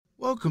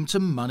Welcome to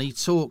Money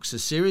Talks, a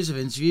series of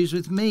interviews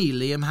with me,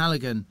 Liam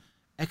Halligan,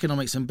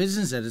 Economics and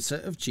Business Editor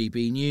of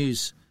GB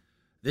News.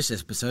 This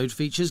episode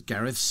features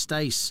Gareth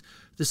Stace,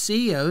 the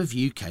CEO of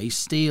UK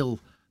Steel,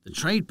 the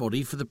trade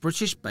body for the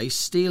British-based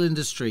steel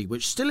industry,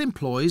 which still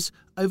employs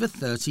over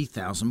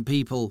 30,000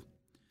 people.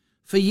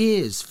 For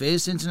years,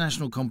 fierce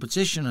international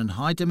competition and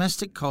high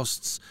domestic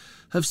costs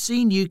have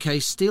seen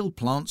UK steel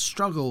plants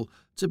struggle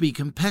to be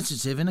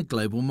competitive in a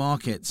global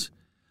market.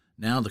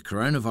 Now the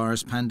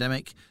coronavirus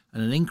pandemic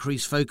and an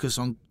increased focus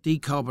on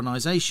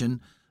decarbonisation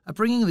are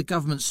bringing the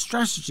government's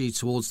strategy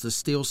towards the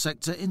steel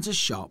sector into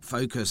sharp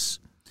focus.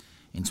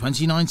 In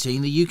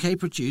 2019, the UK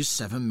produced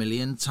 7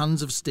 million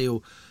tonnes of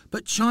steel,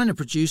 but China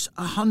produced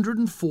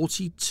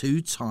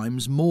 142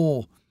 times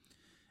more.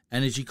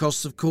 Energy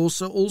costs, of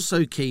course, are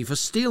also key for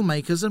steel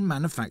makers and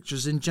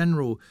manufacturers in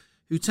general,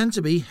 who tend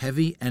to be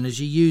heavy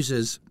energy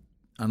users.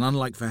 And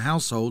unlike for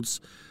households,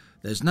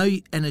 there's no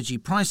energy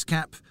price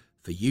cap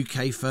for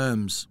UK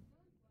firms.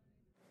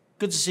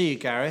 Good to see you,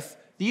 Gareth.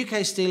 The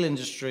UK steel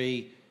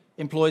industry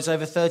employs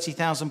over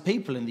 30,000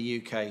 people in the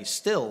UK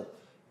still,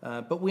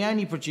 but we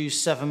only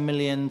produce 7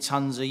 million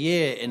tonnes a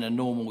year in a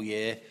normal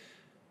year.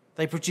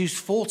 They produce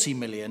 40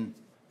 million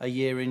a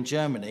year in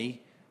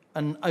Germany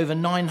and over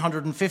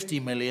 950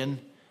 million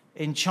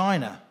in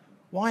China.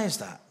 Why is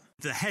that?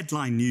 The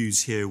headline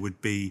news here would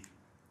be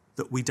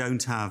that we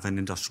don't have an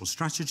industrial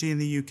strategy in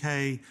the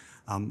UK.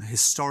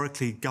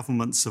 Historically,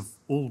 governments of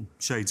all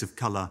shades of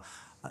colour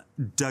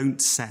don't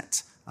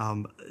set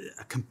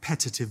a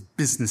competitive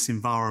business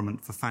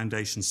environment for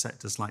foundation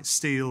sectors like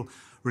steel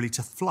really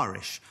to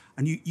flourish.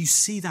 And you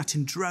see that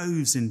in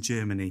droves in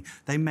Germany.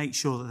 They make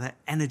sure that their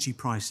energy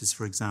prices,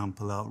 for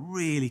example, are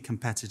really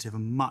competitive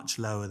and much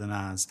lower than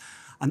ours.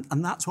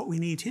 And that's what we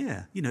need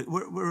here. You know,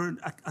 we're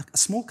a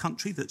small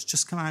country that's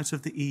just come out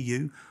of the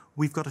EU.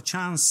 We've got a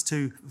chance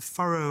to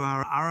furrow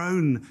our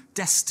own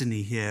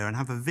destiny here and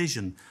have a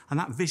vision. And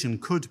that vision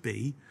could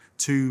be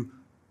to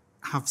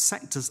have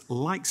sectors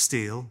like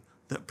steel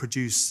that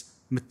produce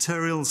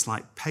materials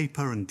like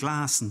paper and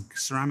glass and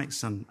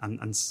ceramics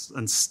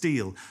and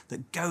steel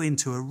that go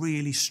into a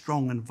really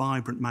strong and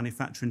vibrant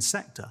manufacturing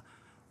sector.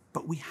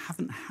 But we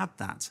haven't had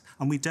that.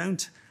 And we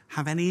don't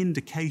have any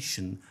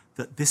indication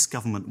that this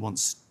government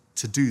wants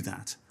to do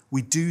that.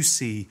 We do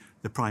see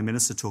the Prime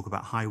Minister talk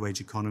about high-wage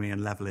economy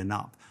and levelling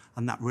up,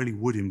 and that really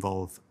would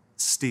involve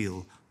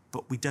steel,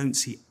 but we don't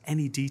see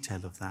any detail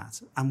of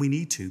that. And we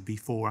need to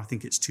before, I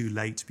think it's too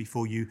late,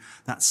 before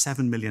that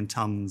 7 million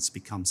tonnes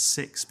becomes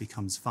 6,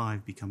 becomes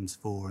 5, becomes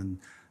 4, and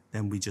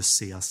then we just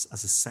see us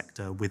as a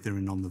sector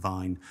withering on the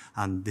vine.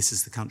 And this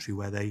is the country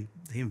where they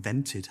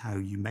invented how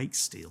you make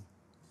steel.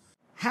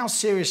 How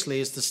seriously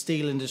has the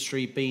steel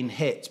industry been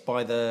hit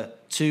by the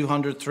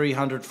 200,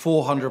 300,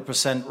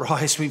 400%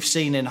 rise we've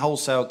seen in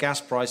wholesale gas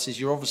prices?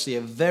 You're obviously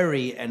a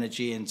very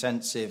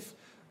energy-intensive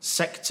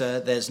sector.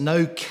 There's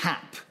no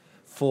cap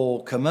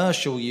for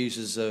commercial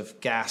users of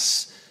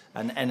gas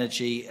and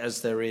energy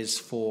as there is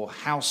for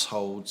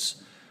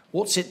households.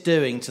 What's it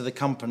doing to the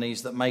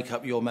companies that make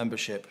up your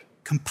membership?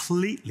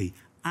 Completely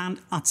and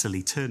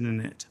utterly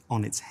turning it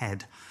on its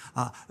head.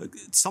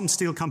 Some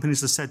steel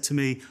companies have said to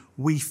me,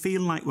 we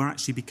feel like we're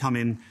actually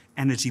becoming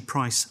energy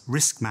price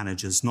risk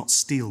managers, not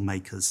steel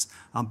makers,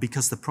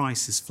 because the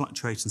price is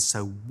fluctuating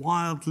so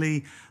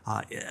wildly.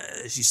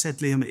 As you said,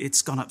 Liam,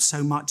 it's gone up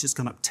so much. It's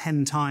gone up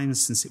 10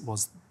 times since it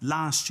was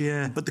last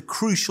year. But the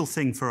crucial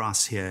thing for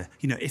us here,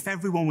 you know, if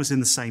everyone was in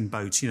the same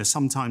boat, you know,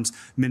 sometimes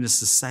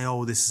ministers say,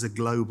 oh, this is a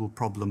global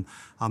problem.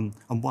 And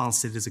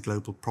whilst it is a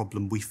global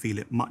problem, we feel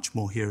it much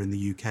more here in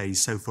the UK.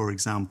 So, for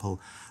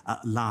example,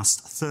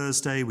 last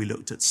Thursday, we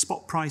looked at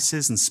spot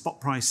prices, and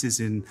spot prices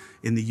in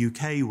the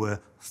UK were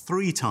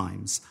 3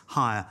 times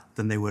higher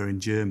than they were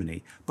in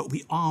Germany. But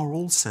we are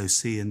also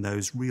seeing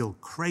those real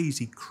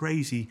crazy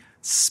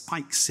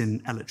spikes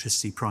in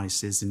electricity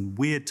prices in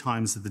weird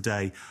times of the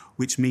day,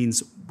 which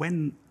means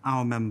when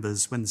our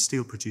members, when the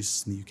steel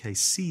producers in the UK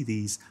see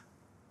these,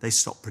 they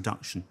stop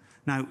production.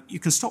 Now, you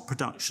can stop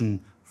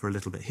production for a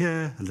little bit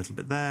here, a little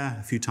bit there,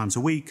 a few times a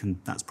week, and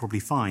that's probably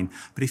fine.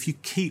 But if you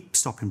keep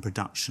stopping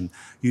production,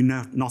 you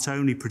not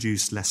only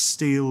produce less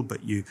steel, but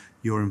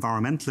your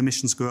environmental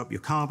emissions go up,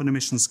 your carbon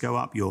emissions go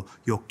up, your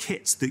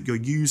kit that you're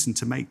using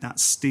to make that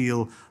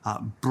steel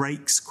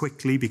breaks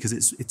quickly because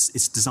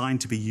it's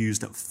designed to be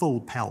used at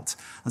full pelt,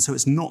 and so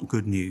it's not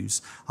good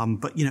news.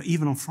 But you know,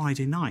 even on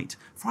Friday night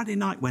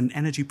when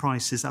energy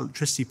prices,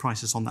 electricity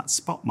prices on that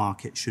spot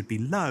market should be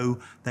low,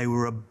 they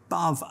were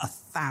above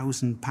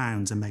 £1,000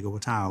 a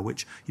megawatt hour,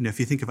 which, you know, if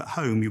you think of at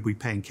home, you'll be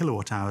paying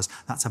kilowatt hours.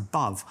 That's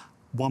above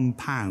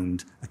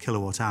 £1 a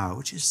kilowatt hour,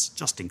 which is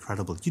just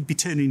incredible. You'd be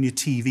turning your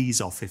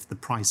TVs off if the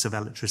price of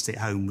electricity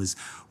at home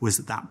was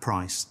at that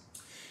price.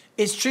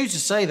 It's true to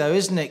say, though,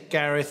 isn't it,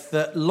 Gareth,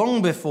 that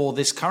long before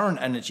this current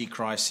energy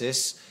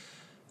crisis,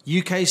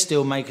 UK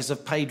steelmakers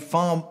have paid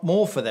far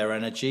more for their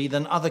energy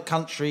than other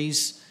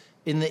countries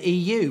in the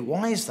EU.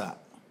 Why is that?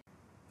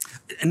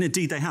 And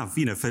indeed they have.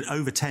 For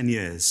over 10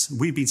 years,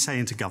 we've been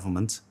saying to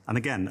government, and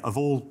again, of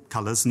all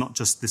colours, not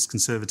just this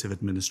Conservative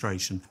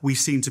administration, we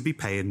seem to be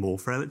paying more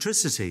for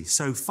electricity.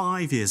 So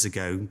 5 years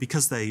ago,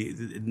 because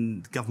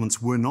the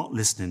governments were not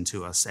listening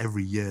to us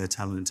every year,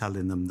 telling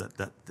them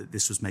that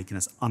this was making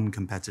us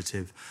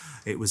uncompetitive,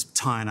 it was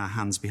tying our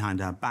hands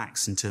behind our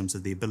backs in terms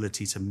of the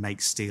ability to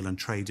make steel and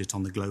trade it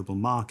on the global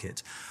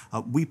market,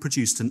 we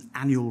produced an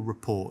annual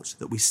report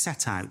that we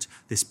set out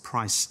this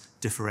price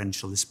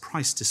differential, this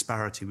price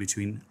disparity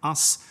between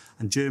us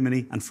and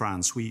Germany and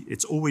France.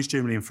 It's always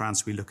Germany and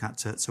France we look at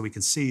so we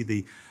can see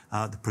the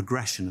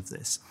progression of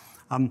this.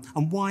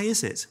 And why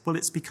is it? Well,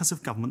 it's because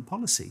of government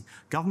policy.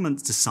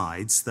 Government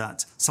decides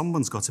that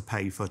someone's got to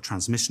pay for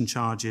transmission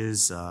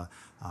charges,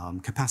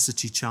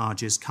 capacity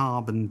charges,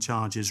 carbon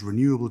charges,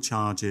 renewable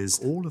charges,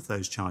 all of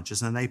those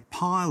charges, and they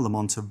pile them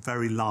onto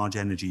very large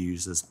energy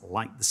users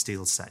like the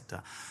steel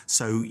sector.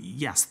 So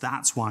yes,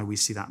 that's why we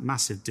see that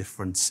massive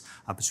difference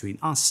between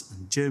us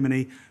and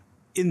Germany.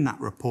 In that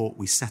report,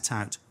 we set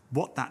out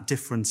what that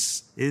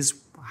difference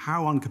is,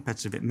 how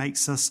uncompetitive it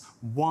makes us,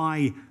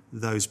 why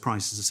those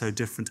prices are so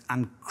different,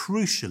 and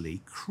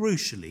crucially,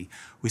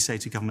 we say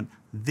to government,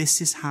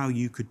 this is how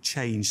you could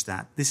change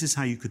that, this is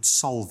how you could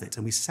solve it,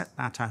 and we set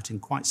that out in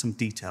quite some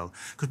detail,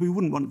 because we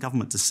wouldn't want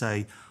government to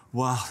say,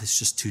 well, it's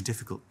just too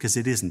difficult, because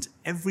it isn't.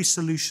 Every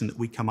solution that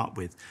we come up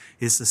with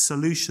is a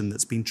solution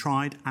that's been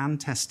tried and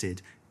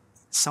tested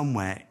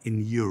somewhere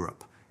in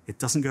Europe. It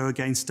doesn't go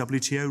against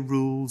WTO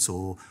rules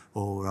or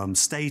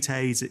state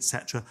aids,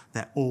 etc.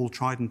 They're all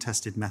tried and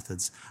tested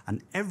methods.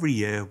 And every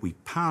year we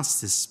pass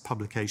this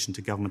publication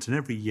to government, and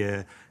every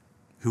year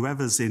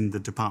whoever's in the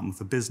Department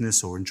for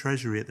Business or in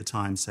Treasury at the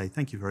time say,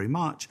 thank you very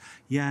much.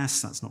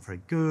 Yes, that's not very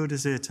good,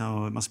 is it?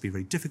 Oh, it must be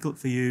very difficult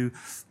for you.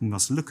 We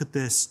must look at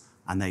this.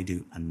 And they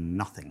do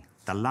nothing.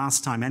 The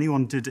last time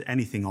anyone did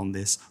anything on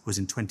this was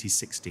in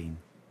 2016.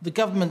 The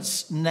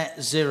government's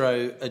net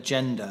zero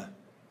agenda,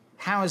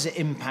 how is it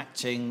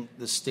impacting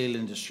the steel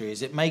industry?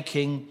 Is it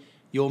making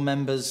your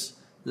members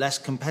less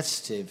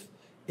competitive?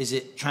 Is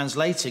it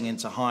translating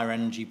into higher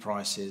energy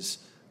prices?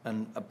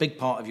 And a big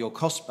part of your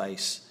cost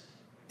base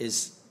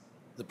is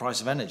the price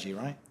of energy,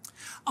 right?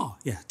 Oh,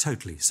 yeah,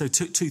 totally. So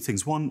two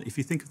things. One, if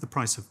you think of the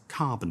price of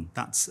carbon,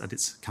 that's at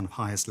its kind of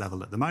highest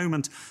level at the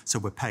moment, so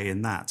we're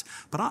paying that.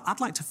 But I'd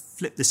like to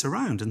flip this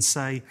around and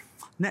say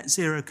net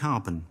zero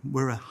carbon,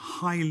 we're a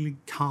highly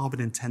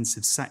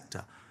carbon-intensive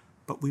sector,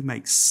 but we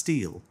make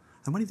steel.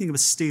 And when you think of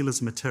steel as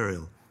a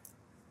material,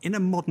 in a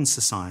modern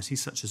society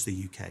such as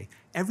the UK,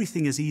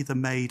 everything is either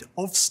made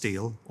of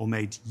steel or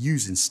made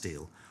using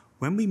steel.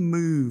 When we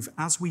move,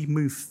 as we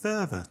move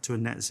further to a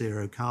net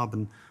zero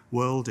carbon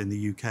world in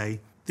the UK,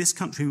 this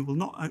country will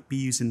not be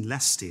using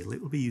less steel,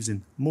 it will be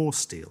using more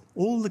steel.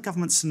 All the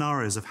government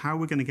scenarios of how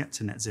we're going to get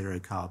to net zero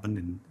carbon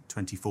in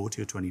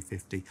 2040 or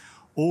 2050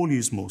 all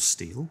use more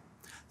steel.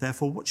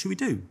 Therefore, what should we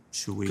do?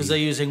 Because they're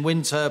using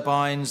wind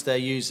turbines, they're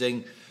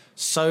using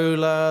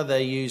solar, they're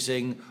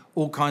using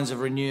all kinds of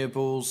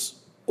renewables,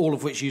 all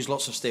of which use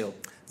lots of steel.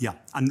 Yeah,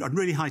 and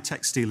really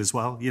high-tech steel as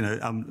well,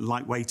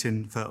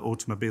 lightweighting for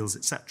automobiles,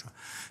 etc.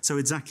 So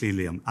exactly,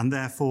 Liam. And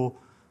therefore,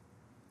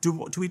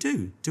 what do we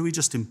do? Do we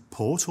just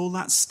import all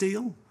that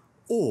steel?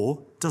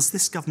 Or does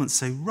this government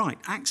say, right,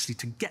 actually,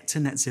 to get to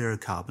net zero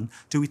carbon,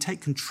 do we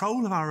take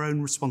control of our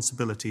own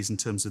responsibilities in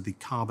terms of the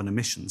carbon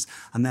emissions?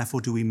 And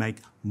therefore, do we make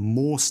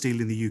more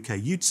steel in the UK?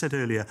 You'd said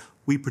earlier,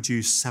 we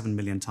produce 7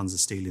 million tonnes of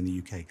steel in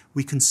the UK.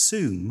 We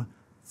consume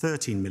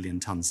 13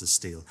 million tonnes of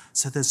steel.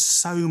 So there's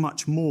so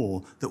much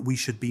more that we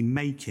should be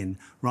making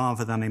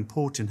rather than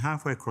importing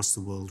halfway across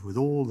the world with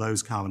all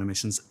those carbon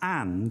emissions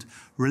and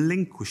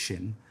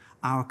relinquishing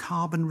our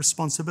carbon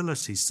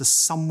responsibilities to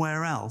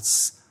somewhere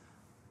else.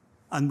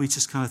 And we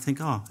just kind of think,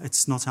 oh,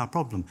 it's not our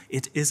problem.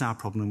 It is our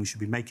problem, and we should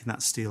be making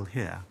that steel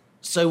here.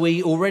 So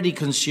we already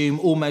consume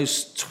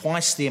almost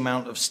twice the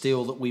amount of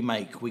steel that we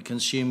make. We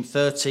consume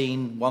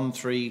 13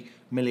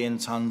 million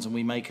tonnes, and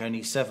we make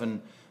only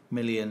 7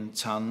 million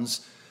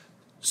tonnes.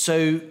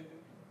 So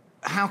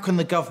how can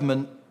the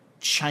government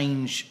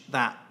change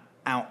that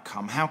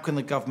outcome? How can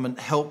the government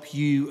help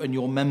you and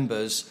your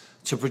members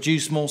to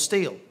produce more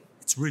steel?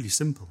 It's really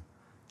simple.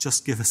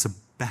 Just give us a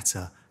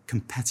better,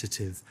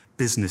 competitive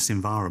business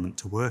environment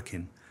to work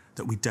in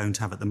that we don't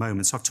have at the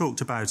moment. So I've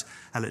talked about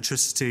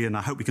electricity, and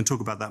I hope we can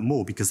talk about that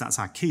more because that's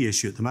our key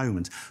issue at the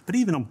moment. But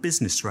even on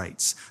business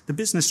rates, the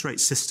business rate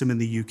system in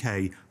the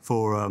UK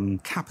for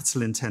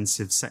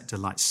capital-intensive sector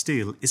like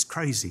steel is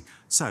crazy.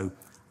 So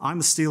I'm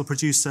a steel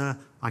producer.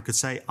 I could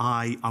say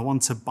I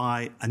want to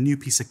buy a new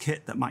piece of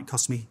kit that might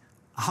cost me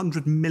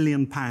 £100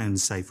 million,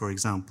 say, for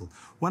example.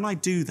 When I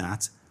do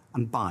that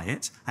and buy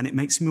it, and it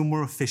makes me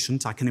more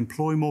efficient, I can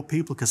employ more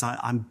people because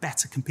I'm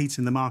better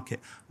competing in the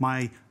market,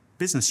 my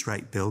business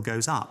rate bill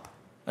goes up.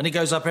 And it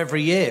goes up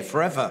every year,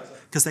 forever.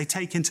 Because they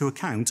take into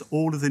account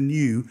all of the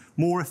new,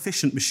 more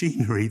efficient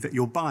machinery that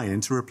you're buying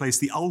to replace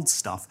the old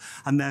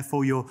stuff, and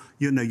therefore you're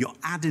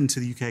adding to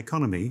the UK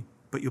economy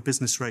but your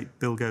business rate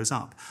bill goes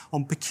up.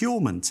 On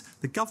procurement,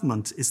 the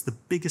government is the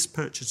biggest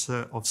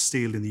purchaser of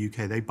steel in the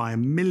UK. They buy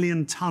 1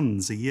 million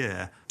tonnes a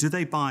year. Do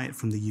they buy it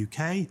from the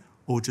UK,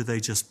 or do they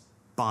just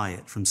buy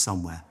it from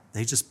somewhere?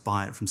 They just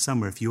buy it from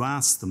somewhere. If you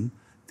ask them,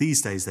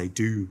 these days they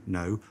do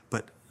know,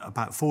 but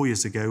about 4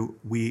 years ago,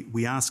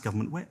 we asked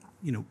government,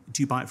 do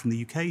you buy it from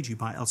the UK? Do you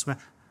buy it elsewhere?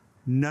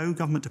 No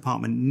government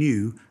department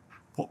knew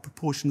what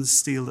proportion of the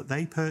steel that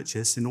they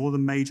purchased in all the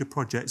major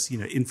projects,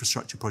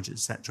 infrastructure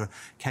projects, etc.,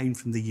 came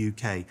from the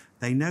UK.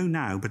 They know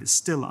now, but it's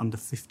still under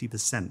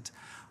 50%.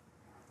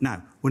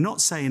 Now, we're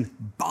not saying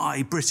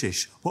buy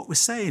British. What we're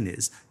saying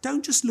is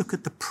don't just look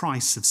at the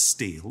price of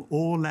steel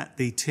or let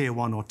the tier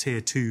 1 or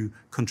tier 2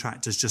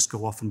 contractors just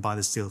go off and buy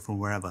the steel from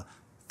wherever.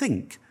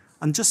 Think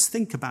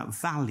about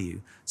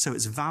value. So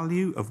it's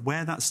value of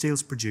where that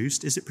steel's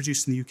produced. Is it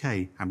produced in the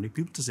UK? How many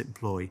people does it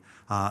employ?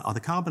 Are the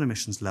carbon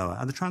emissions lower?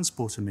 Are the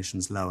transport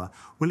emissions lower?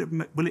 Will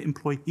it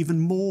employ even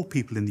more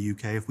people in the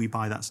UK if we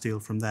buy that steel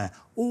from there?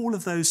 All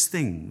of those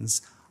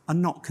things are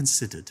not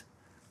considered.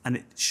 And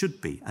it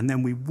should be. And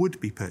then we would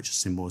be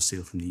purchasing more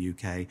steel from the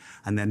UK.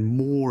 And then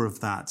more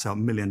of that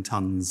 1 million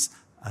tonnes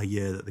a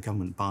year that the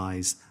government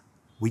buys,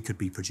 we could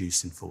be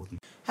producing for them.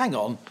 Hang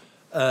on.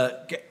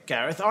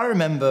 Gareth, I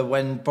remember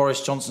when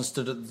Boris Johnson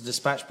stood at the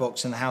dispatch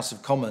box in the House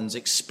of Commons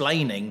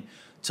explaining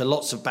to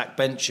lots of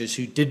backbenchers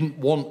who didn't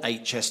want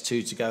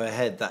HS2 to go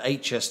ahead that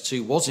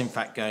HS2 was in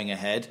fact going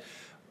ahead.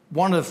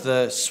 One of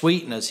the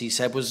sweeteners, he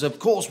said, was, of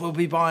course, we'll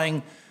be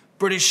buying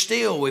British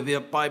steel. We'll be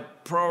by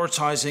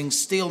prioritising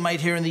steel made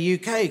here in the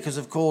UK because,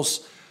 of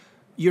course,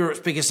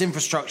 Europe's biggest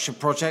infrastructure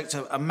project,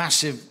 a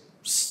massive,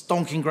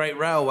 stonking great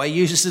railway,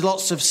 uses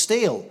lots of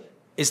steel.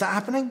 Is that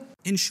happening?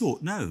 In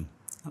short, no.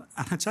 And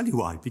I'll tell you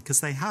why, because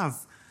they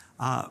have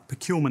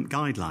procurement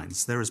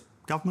guidelines. There is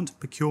government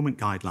procurement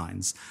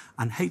guidelines,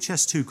 and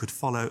HS2 could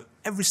follow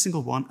every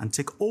single one and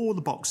tick all the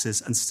boxes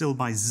and still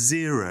buy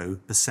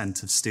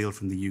 0% of steel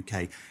from the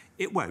UK.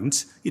 It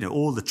won't.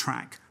 All the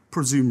track,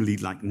 presumably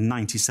like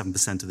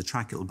 97% of the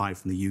track it'll buy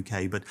from the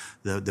UK, but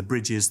the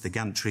bridges, the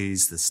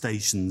gantries, the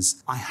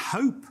stations, I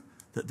hope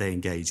that they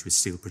engage with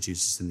steel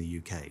producers in the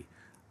UK.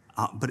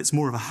 But it's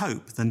more of a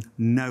hope than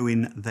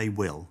knowing they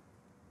will.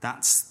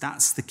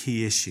 That's the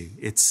key issue.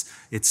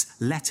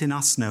 It's letting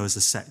us know as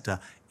a sector,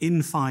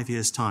 in 5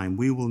 years' time,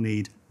 we will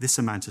need this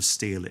amount of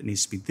steel. It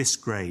needs to be this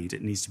grade.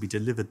 It needs to be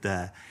delivered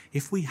there.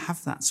 If we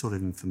have that sort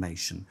of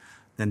information,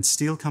 then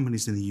steel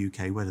companies in the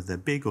UK, whether they're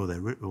big or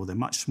they're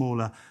much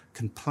smaller,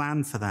 can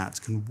plan for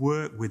that, can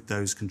work with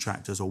those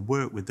contractors or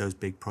work with those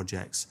big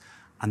projects,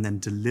 and then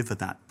deliver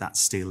that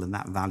steel and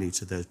that value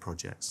to those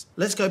projects.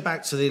 Let's go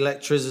back to the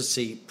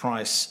electricity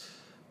price.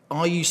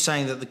 Are you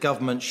saying that the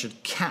government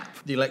should cap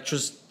the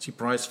electricity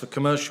price for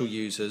commercial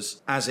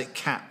users as it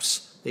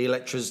caps the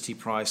electricity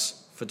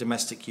price for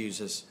domestic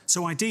users?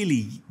 So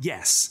ideally,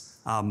 yes,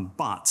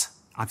 but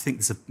I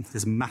think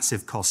there's a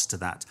massive cost to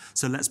that.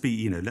 So let's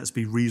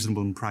be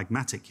reasonable and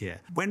pragmatic here.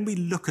 When we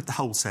look at the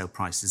wholesale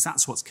prices,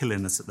 that's what's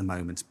killing us at the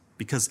moment.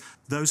 Because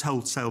those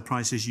wholesale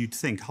prices, you'd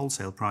think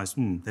wholesale price,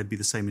 they'd be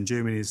the same in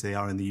Germany as they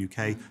are in the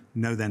UK.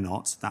 No, they're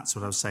not. That's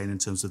what I was saying in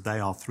terms of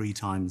they are 3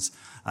 times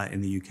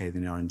in the UK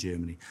than they are in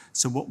Germany.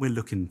 So what we're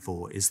looking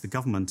for is the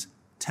government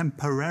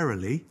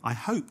temporarily, I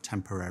hope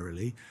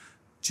temporarily,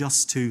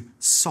 just to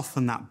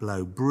soften that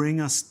blow,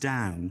 bring us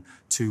down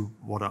to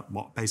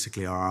what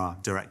basically are our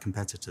direct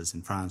competitors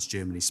in France,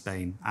 Germany,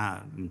 Spain,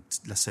 and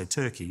let's say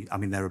Turkey. I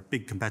mean, they're a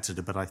big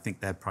competitor, but I think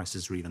their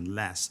prices are even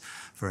less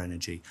for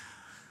energy.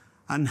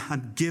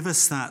 And give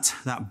us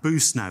that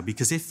boost now,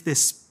 because if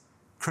this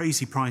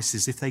crazy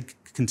prices, if they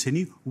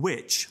continue,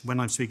 which, when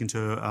I'm speaking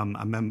to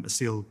a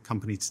steel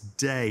company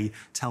today,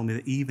 tell me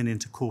that even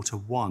into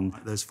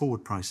Q1, those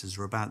forward prices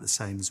are about the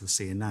same as we're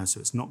seeing now.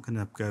 So it's not going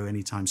to go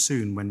anytime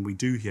soon when we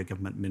do hear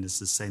government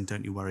ministers saying,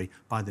 don't you worry,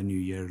 by the new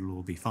year it'll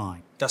all be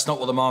fine. That's not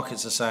what the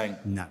markets are saying.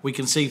 No. We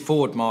can see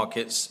forward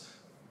markets.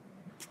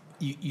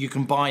 You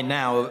can buy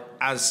now,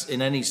 as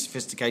in any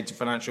sophisticated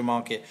financial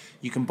market,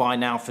 you can buy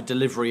now for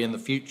delivery in the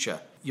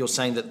future. You're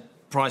saying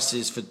that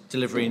prices for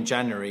delivery in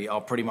January are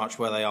pretty much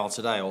where they are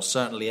today, or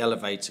certainly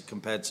elevated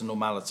compared to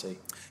normality.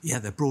 Yeah,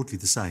 they're broadly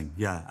the same,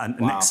 yeah. And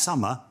wow. Next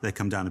summer, they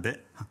come down a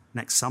bit.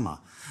 Next summer.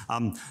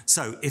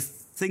 So if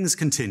things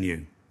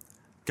continue,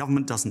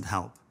 government doesn't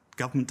help.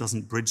 Government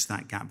doesn't bridge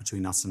that gap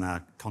between us and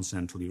our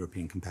continental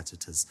European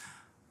competitors,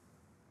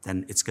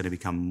 then it's going to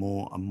become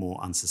more and more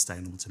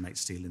unsustainable to make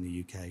steel in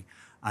the UK.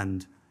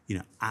 And,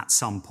 at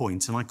some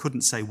point, and I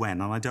couldn't say when,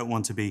 and I don't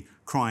want to be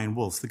crying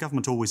wolf. The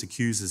government always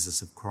accuses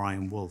us of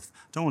crying wolf.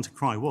 I don't want to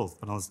cry wolf,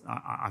 but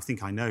I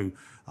think I know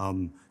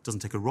it doesn't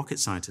take a rocket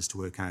scientist to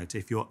work out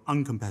if you're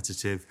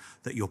uncompetitive,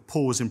 that you're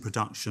pausing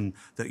production,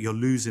 that you're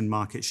losing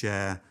market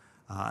share,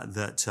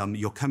 that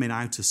you're coming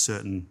out of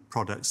certain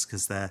products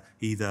because they're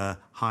either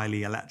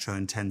highly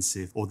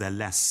electro-intensive or they're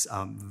less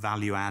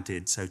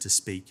value-added, so to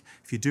speak.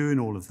 If you're doing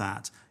all of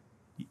that,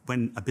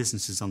 when a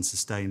business is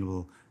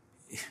unsustainable,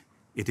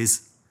 it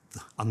is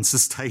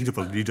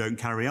unsustainable and you don't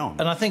carry on.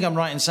 And I think I'm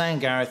right in saying,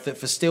 Gareth, that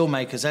for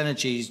steelmakers,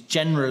 energy is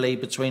generally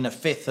between a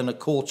fifth and a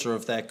quarter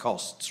of their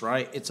costs,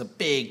 right? It's a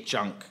big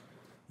chunk.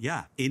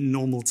 Yeah, in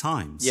normal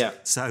times. Yeah.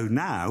 So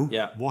now,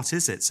 what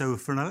is it? So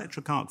for an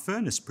electric arc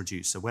furnace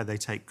producer, where they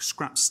take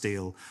scrap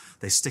steel,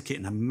 they stick it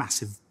in a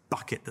massive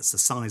bucket that's the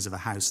size of a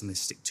house and they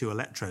stick 2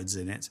 electrodes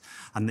in it,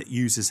 and it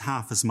uses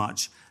half as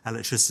much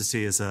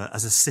electricity as a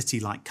city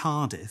like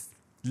Cardiff,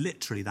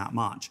 literally that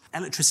much.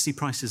 Electricity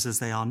prices as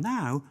they are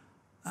now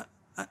are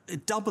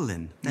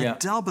doubling. They're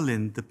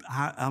doubling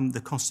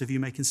the cost of you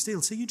making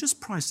steel. So you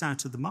just price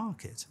out of the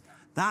market.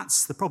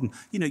 That's the problem.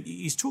 You know,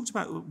 you talked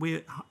about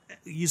we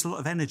use a lot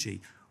of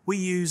energy. We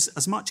use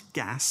as much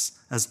gas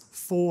as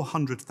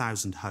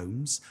 400,000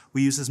 homes.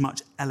 We use as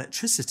much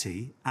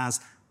electricity as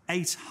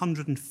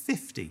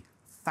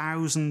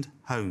 850,000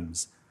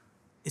 homes.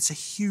 It's a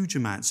huge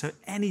amount. So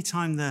any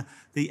time the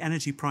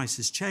energy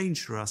prices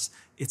change for us,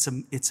 it's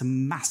a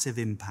massive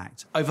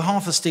impact. Over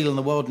half the steel in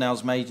the world now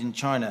is made in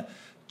China.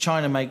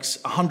 China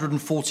makes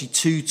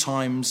 142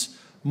 times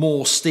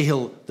more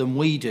steel than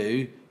we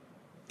do.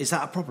 Is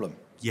that a problem?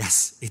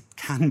 Yes, it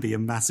can be a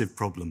massive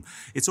problem.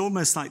 It's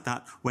almost like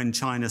that when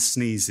China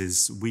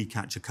sneezes, we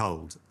catch a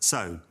cold.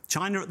 So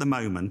China at the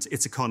moment,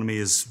 its economy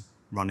is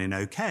running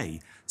okay.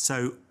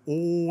 So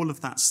all of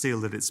that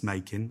steel that it's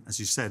making, as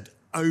you said,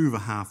 over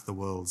half the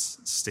world's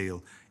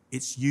steel,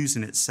 it's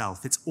using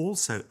itself. It's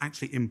also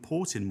actually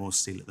importing more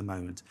steel at the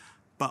moment.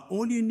 But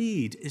all you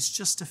need is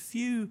just a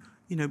few,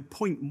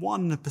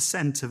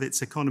 0.1% of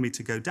its economy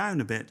to go down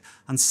a bit,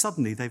 and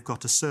suddenly they've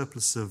got a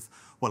surplus of,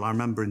 well, I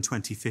remember in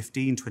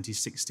 2015,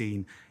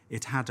 2016,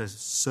 it had a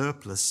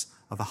surplus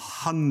of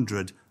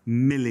 100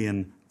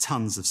 million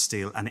tons of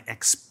steel, and it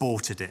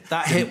exported it.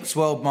 That hits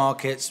world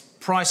markets,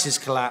 prices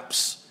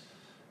collapse,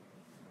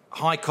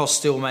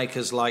 high-cost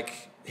steelmakers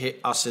like hit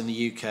us in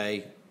the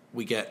UK,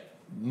 we get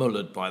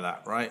mullered by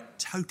that, right?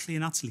 Totally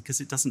and utterly, because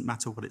it doesn't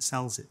matter what it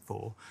sells it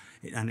for,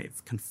 and it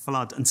can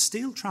flood. And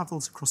steel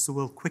travels across the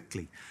world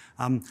quickly.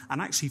 And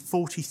actually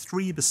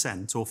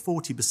 43% or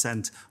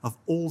 40% of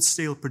all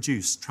steel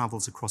produced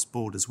travels across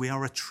borders. We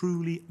are a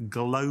truly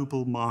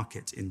global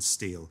market in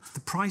steel. The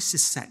price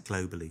is set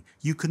globally.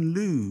 You can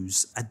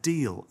lose a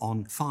deal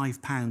on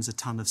 £5 a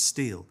tonne of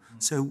steel.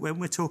 So when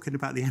we're talking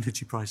about the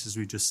energy prices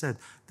we just said,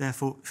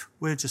 therefore,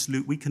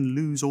 we can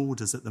lose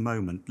orders at the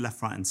moment,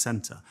 left, right and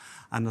centre.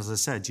 And as I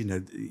said,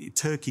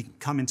 Turkey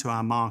come into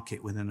our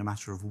market within a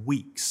matter of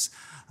weeks.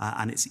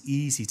 And it's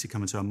easy to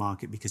come into a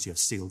market because you have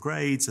steel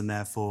grades, and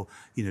therefore,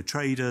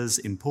 traders,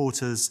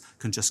 importers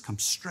can just come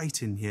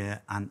straight in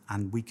here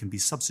and we can be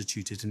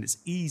substituted. And it's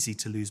easy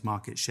to lose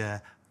market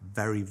share,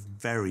 very,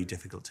 very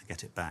difficult to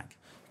get it back.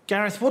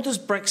 Gareth, what does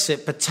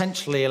Brexit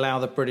potentially allow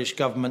the British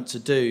government to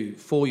do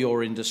for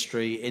your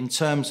industry in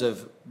terms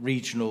of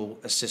regional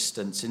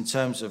assistance, in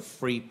terms of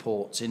free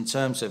ports, in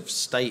terms of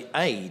state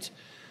aid?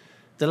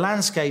 The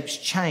landscape's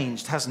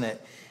changed, hasn't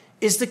it?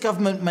 Is the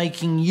government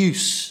making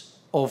use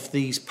of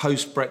these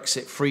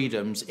post-Brexit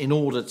freedoms in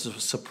order to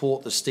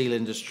support the steel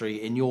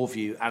industry, in your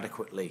view,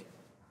 adequately?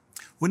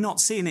 We're not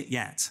seeing it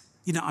yet.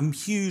 I'm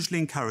hugely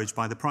encouraged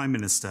by the Prime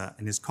Minister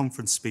in his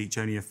conference speech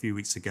only a few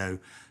weeks ago,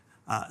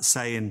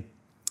 saying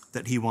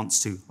that he wants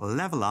to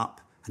level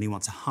up and he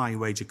wants a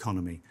high-wage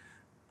economy.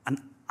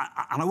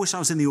 And I wish I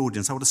was in the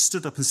audience. I would have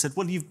stood up and said,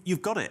 well,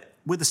 you've got it.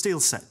 We're the steel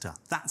sector.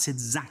 That's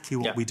exactly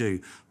what we do.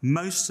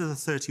 Most of the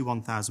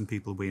 31,000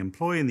 people we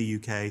employ in the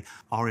UK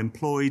are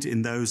employed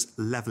in those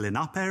levelling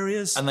up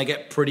areas. And they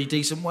get pretty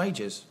decent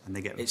wages. And they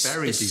get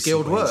very decent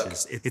skilled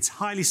wages. Work. It's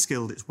highly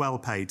skilled. It's well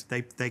paid.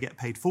 They get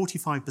paid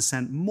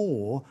 45%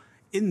 more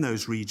in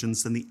those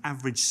regions than the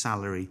average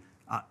salary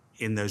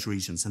in those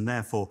regions. And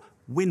therefore,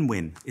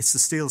 win-win. It's the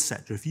steel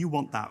sector. If you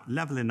want that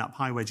levelling up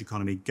high-wage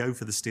economy, go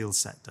for the steel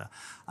sector.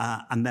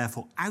 And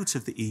therefore, out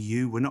of the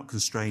EU, we're not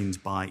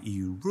constrained by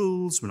EU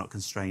rules. We're not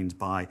constrained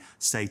by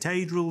state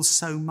aid rules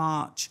so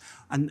much.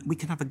 And we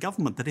can have a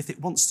government that if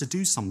it wants to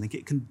do something,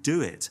 it can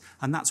do it.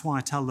 And that's why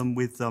I tell them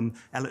with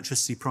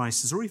electricity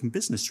prices or even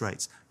business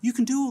rates, you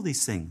can do all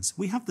these things.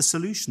 We have the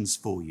solutions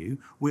for you.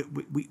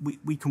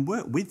 We can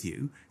work with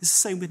you. It's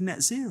the same with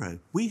net zero.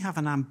 We have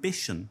an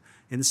ambition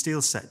in the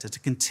steel sector to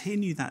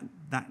continue that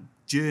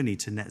journey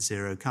to net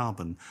zero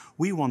carbon.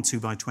 We want to,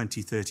 by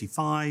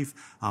 2035,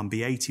 be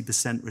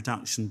 80%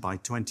 reduction by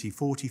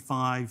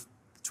 2045,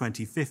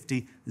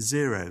 2050,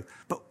 zero.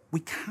 But we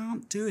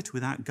can't do it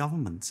without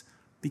government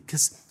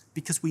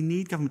because we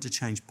need government to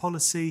change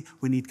policy.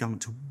 We need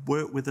government to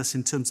work with us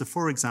in terms of,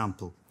 for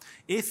example,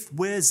 if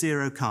we're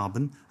zero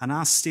carbon and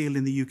our steel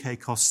in the UK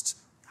costs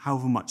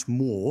however much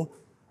more,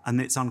 and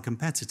it's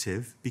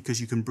uncompetitive because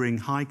you can bring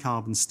high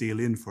carbon steel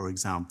in, for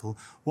example,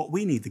 what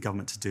we need the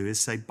government to do is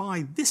say,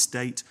 by this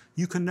date,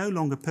 you can no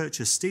longer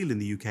purchase steel in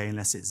the UK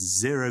unless it's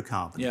zero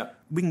carbon. Yeah.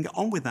 We can get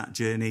on with that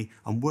journey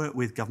and work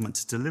with government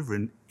to deliver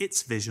in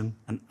its vision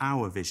and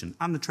our vision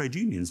and the trade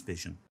union's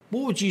vision.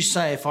 What would you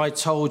say if I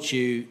told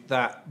you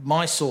that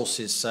my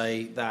sources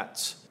say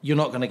that you're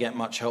not going to get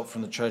much help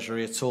from the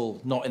Treasury at all,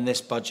 not in this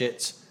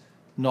budget,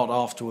 not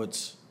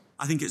afterwards?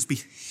 I think it'd be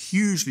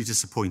hugely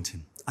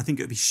disappointing. I think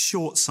it would be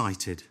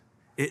short-sighted.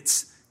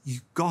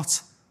 You've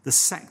got the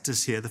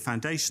sectors here, the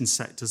foundation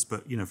sectors,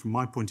 but, from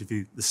my point of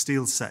view, the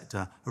steel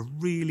sector, a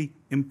really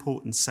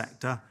important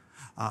sector.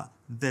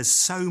 There's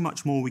so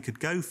much more we could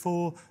go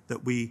for,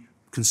 that we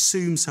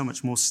consume so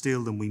much more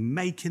steel than we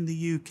make in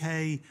the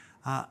UK,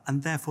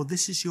 and therefore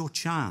this is your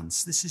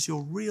chance. This is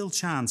your real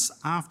chance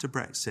after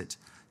Brexit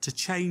to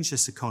change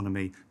this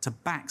economy, to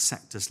back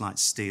sectors like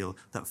steel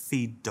that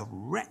feed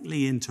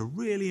directly into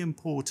really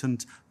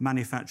important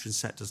manufacturing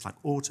sectors like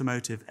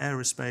automotive,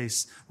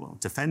 aerospace,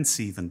 defence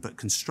even, but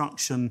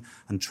construction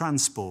and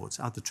transport,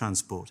 other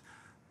transport.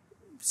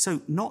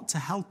 So not to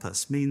help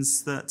us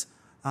means that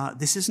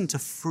this isn't a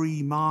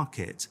free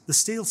market. The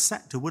steel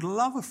sector would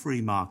love a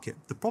free market.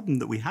 The problem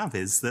that we have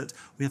is that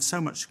we have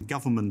so much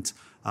government,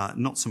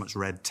 not so much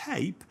red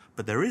tape,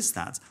 but there is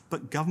that,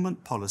 but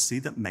government policy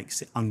that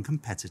makes it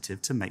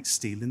uncompetitive to make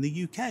steel in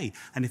the UK.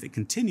 And if it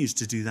continues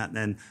to do that,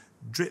 then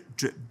drip,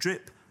 drip,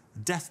 drip,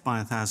 death by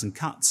 1,000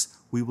 cuts,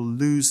 we will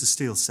lose the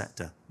steel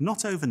sector.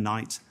 Not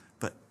overnight,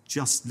 but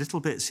just little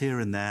bits here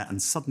and there,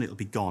 and suddenly it'll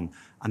be gone.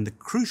 And the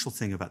crucial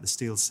thing about the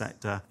steel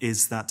sector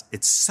is that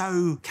it's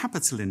so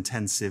capital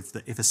intensive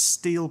that if a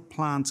steel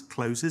plant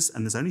closes,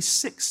 and there's only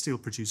 6 steel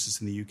producers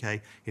in the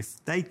UK,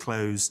 if they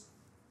close,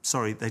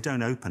 they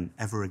don't open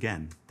ever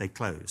again. They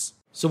close.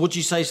 So what do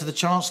you say to the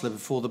Chancellor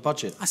before the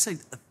budget? I say,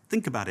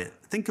 think about it.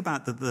 Think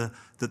about that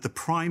the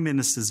Prime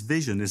Minister's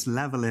vision is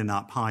levelling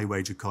up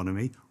high-wage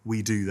economy.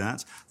 We do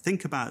that.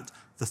 Think about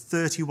the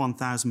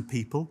 31,000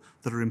 people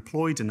that are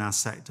employed in our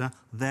sector,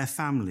 their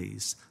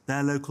families,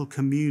 their local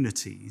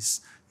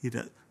communities,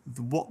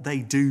 what they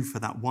do for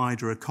that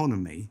wider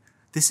economy.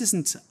 This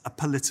isn't a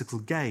political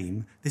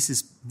game. This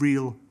is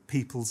real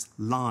people's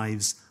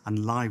lives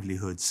and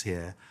livelihoods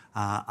here.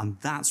 And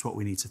that's what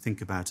we need to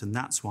think about. And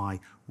that's why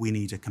we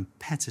need a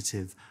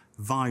competitive,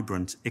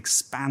 vibrant,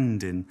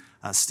 expanding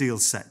steel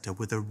sector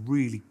with a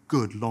really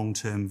good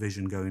long-term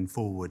vision going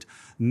forward,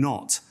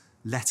 not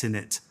letting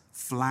it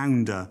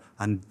flounder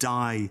and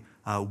die,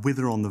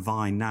 wither on the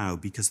vine now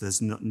because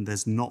there's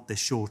not this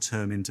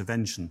short-term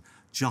intervention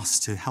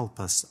just to help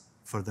us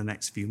for the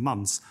next few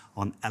months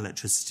on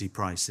electricity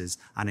prices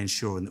and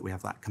ensuring that we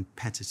have that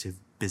competitive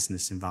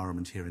business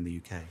environment here in the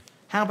UK.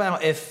 How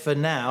about if, for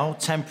now,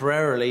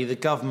 temporarily, the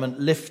government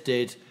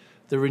lifted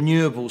the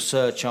renewable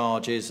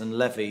surcharges and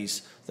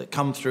levies that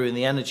come through in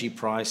the energy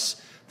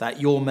price that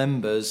your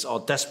members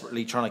are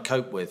desperately trying to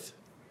cope with?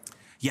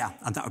 Yeah,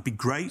 and that would be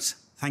great.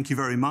 Thank you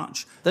very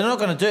much. They're not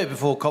going to do it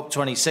before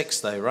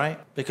COP26, though, right?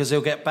 Because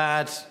they'll get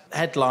bad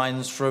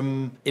headlines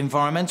from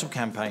environmental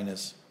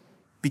campaigners.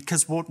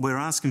 Because what we're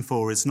asking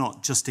for is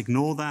not just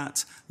ignore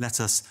that, let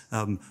us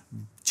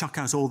chuck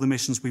out all the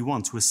emissions we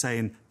want. We're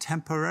saying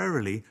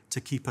temporarily to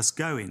keep us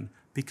going.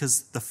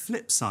 Because the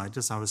flip side,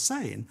 as I was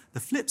saying, the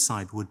flip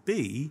side would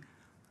be,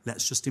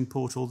 let's just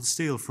import all the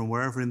steel from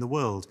wherever in the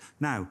world.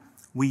 Now,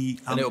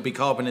 and it'll be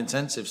carbon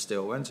intensive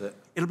still, won't it?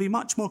 It'll be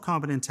much more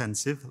carbon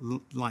intensive,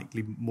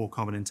 likely more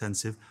carbon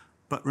intensive.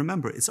 But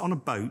remember, it's on a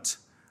boat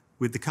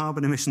with the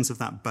carbon emissions of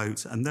that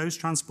boat, and those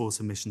transport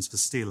emissions for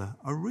steel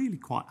are really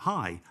quite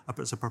high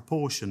as a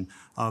proportion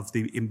of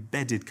the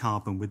embedded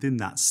carbon within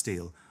that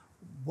steel.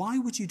 Why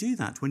would you do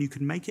that when you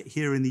can make it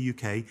here in the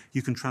UK,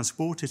 you can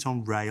transport it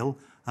on rail,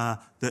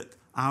 that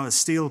our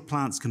steel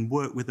plants can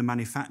work with the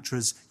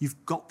manufacturers?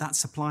 You've got that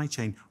supply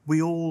chain.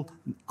 We all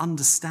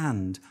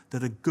understand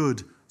that a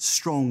good,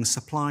 strong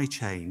supply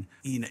chain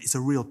is a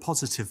real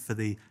positive for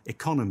the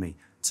economy.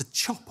 To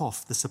chop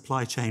off the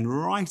supply chain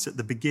right at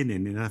the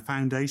beginning in a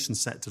foundation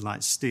sector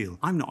like steel.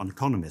 I'm not an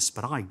economist,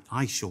 but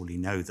I surely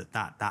know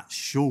that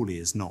surely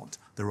is not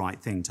the right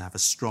thing to have a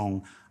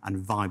strong and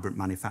vibrant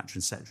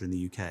manufacturing sector in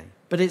the UK.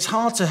 But it's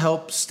hard to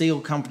help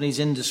steel companies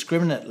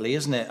indiscriminately,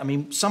 isn't it? I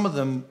mean, some of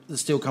them, the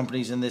steel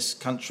companies in this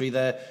country,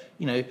 they're,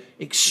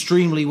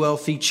 extremely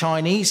wealthy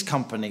Chinese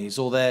companies,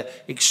 or they're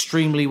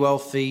extremely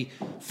wealthy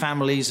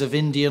families of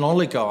Indian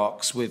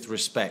oligarchs with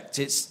respect.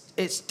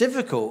 It's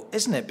difficult,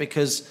 isn't it?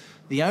 Because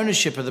the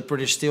ownership of the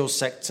British steel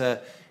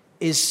sector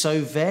is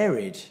so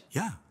varied.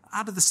 Yeah.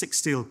 Out of the 6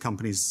 steel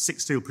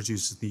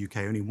producers in the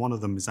UK, only one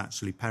of them is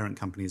actually parent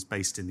company is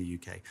based in the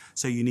UK.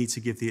 So you need to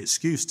give the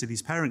excuse to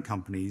these parent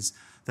companies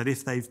that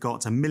if they've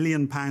got £1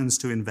 million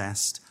to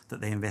invest,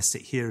 that they invest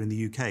it here in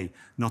the UK,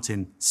 not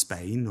in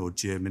Spain or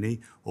Germany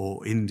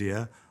or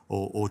India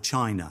or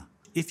China.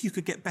 If you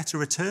could get better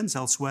returns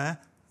elsewhere,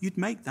 you'd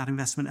make that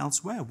investment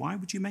elsewhere. Why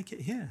would you make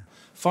it here?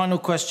 Final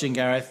question,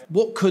 Gareth.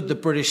 What could the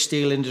British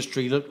steel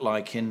industry look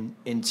like in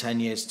 10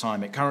 years'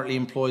 time? It currently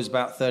employs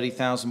about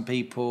 30,000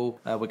 people.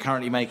 We're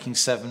currently making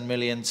 7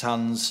 million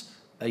tonnes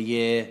a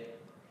year.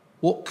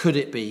 What could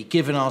it be,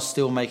 given our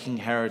steel-making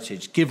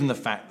heritage, given the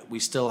fact that we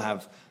still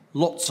have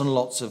lots and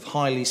lots of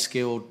highly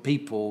skilled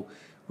people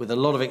with a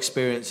lot of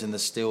experience in the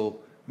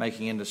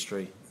steel-making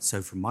industry?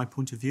 So from my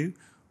point of view,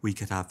 We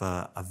could have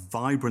a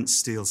vibrant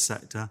steel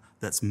sector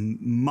that's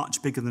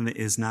much bigger than it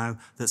is now,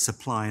 that's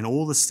supplying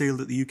all the steel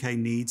that the UK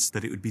needs,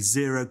 that it would be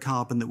zero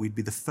carbon, that we'd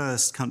be the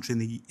first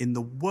country in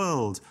the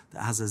world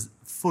that has a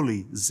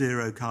fully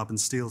zero carbon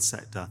steel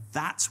sector.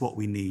 That's what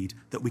we need,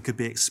 that we could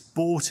be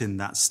exporting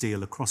that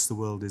steel across the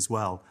world as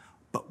well.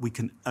 But we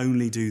can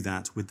only do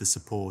that with the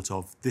support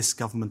of this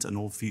government and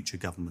all future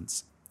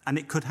governments. And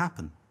it could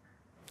happen.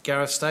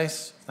 Gareth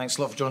Stace, thanks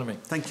a lot for joining me.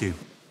 Thank you.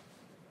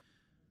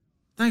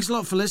 Thanks a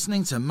lot for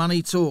listening to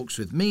Money Talks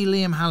with me,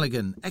 Liam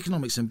Halligan,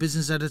 Economics and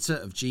Business Editor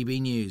of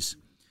GB News.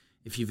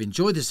 If you've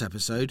enjoyed this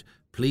episode,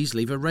 please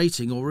leave a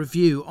rating or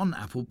review on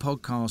Apple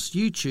Podcasts,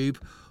 YouTube,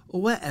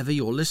 or wherever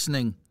you're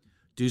listening.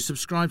 Do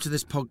subscribe to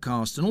this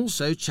podcast and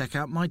also check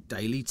out my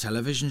daily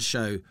television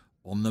show,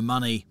 On the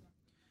Money.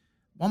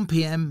 1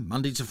 p.m.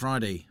 Monday to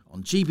Friday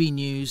on GB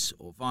News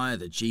or via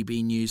the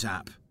GB News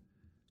app.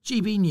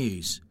 GB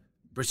News,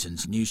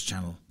 Britain's news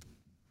channel.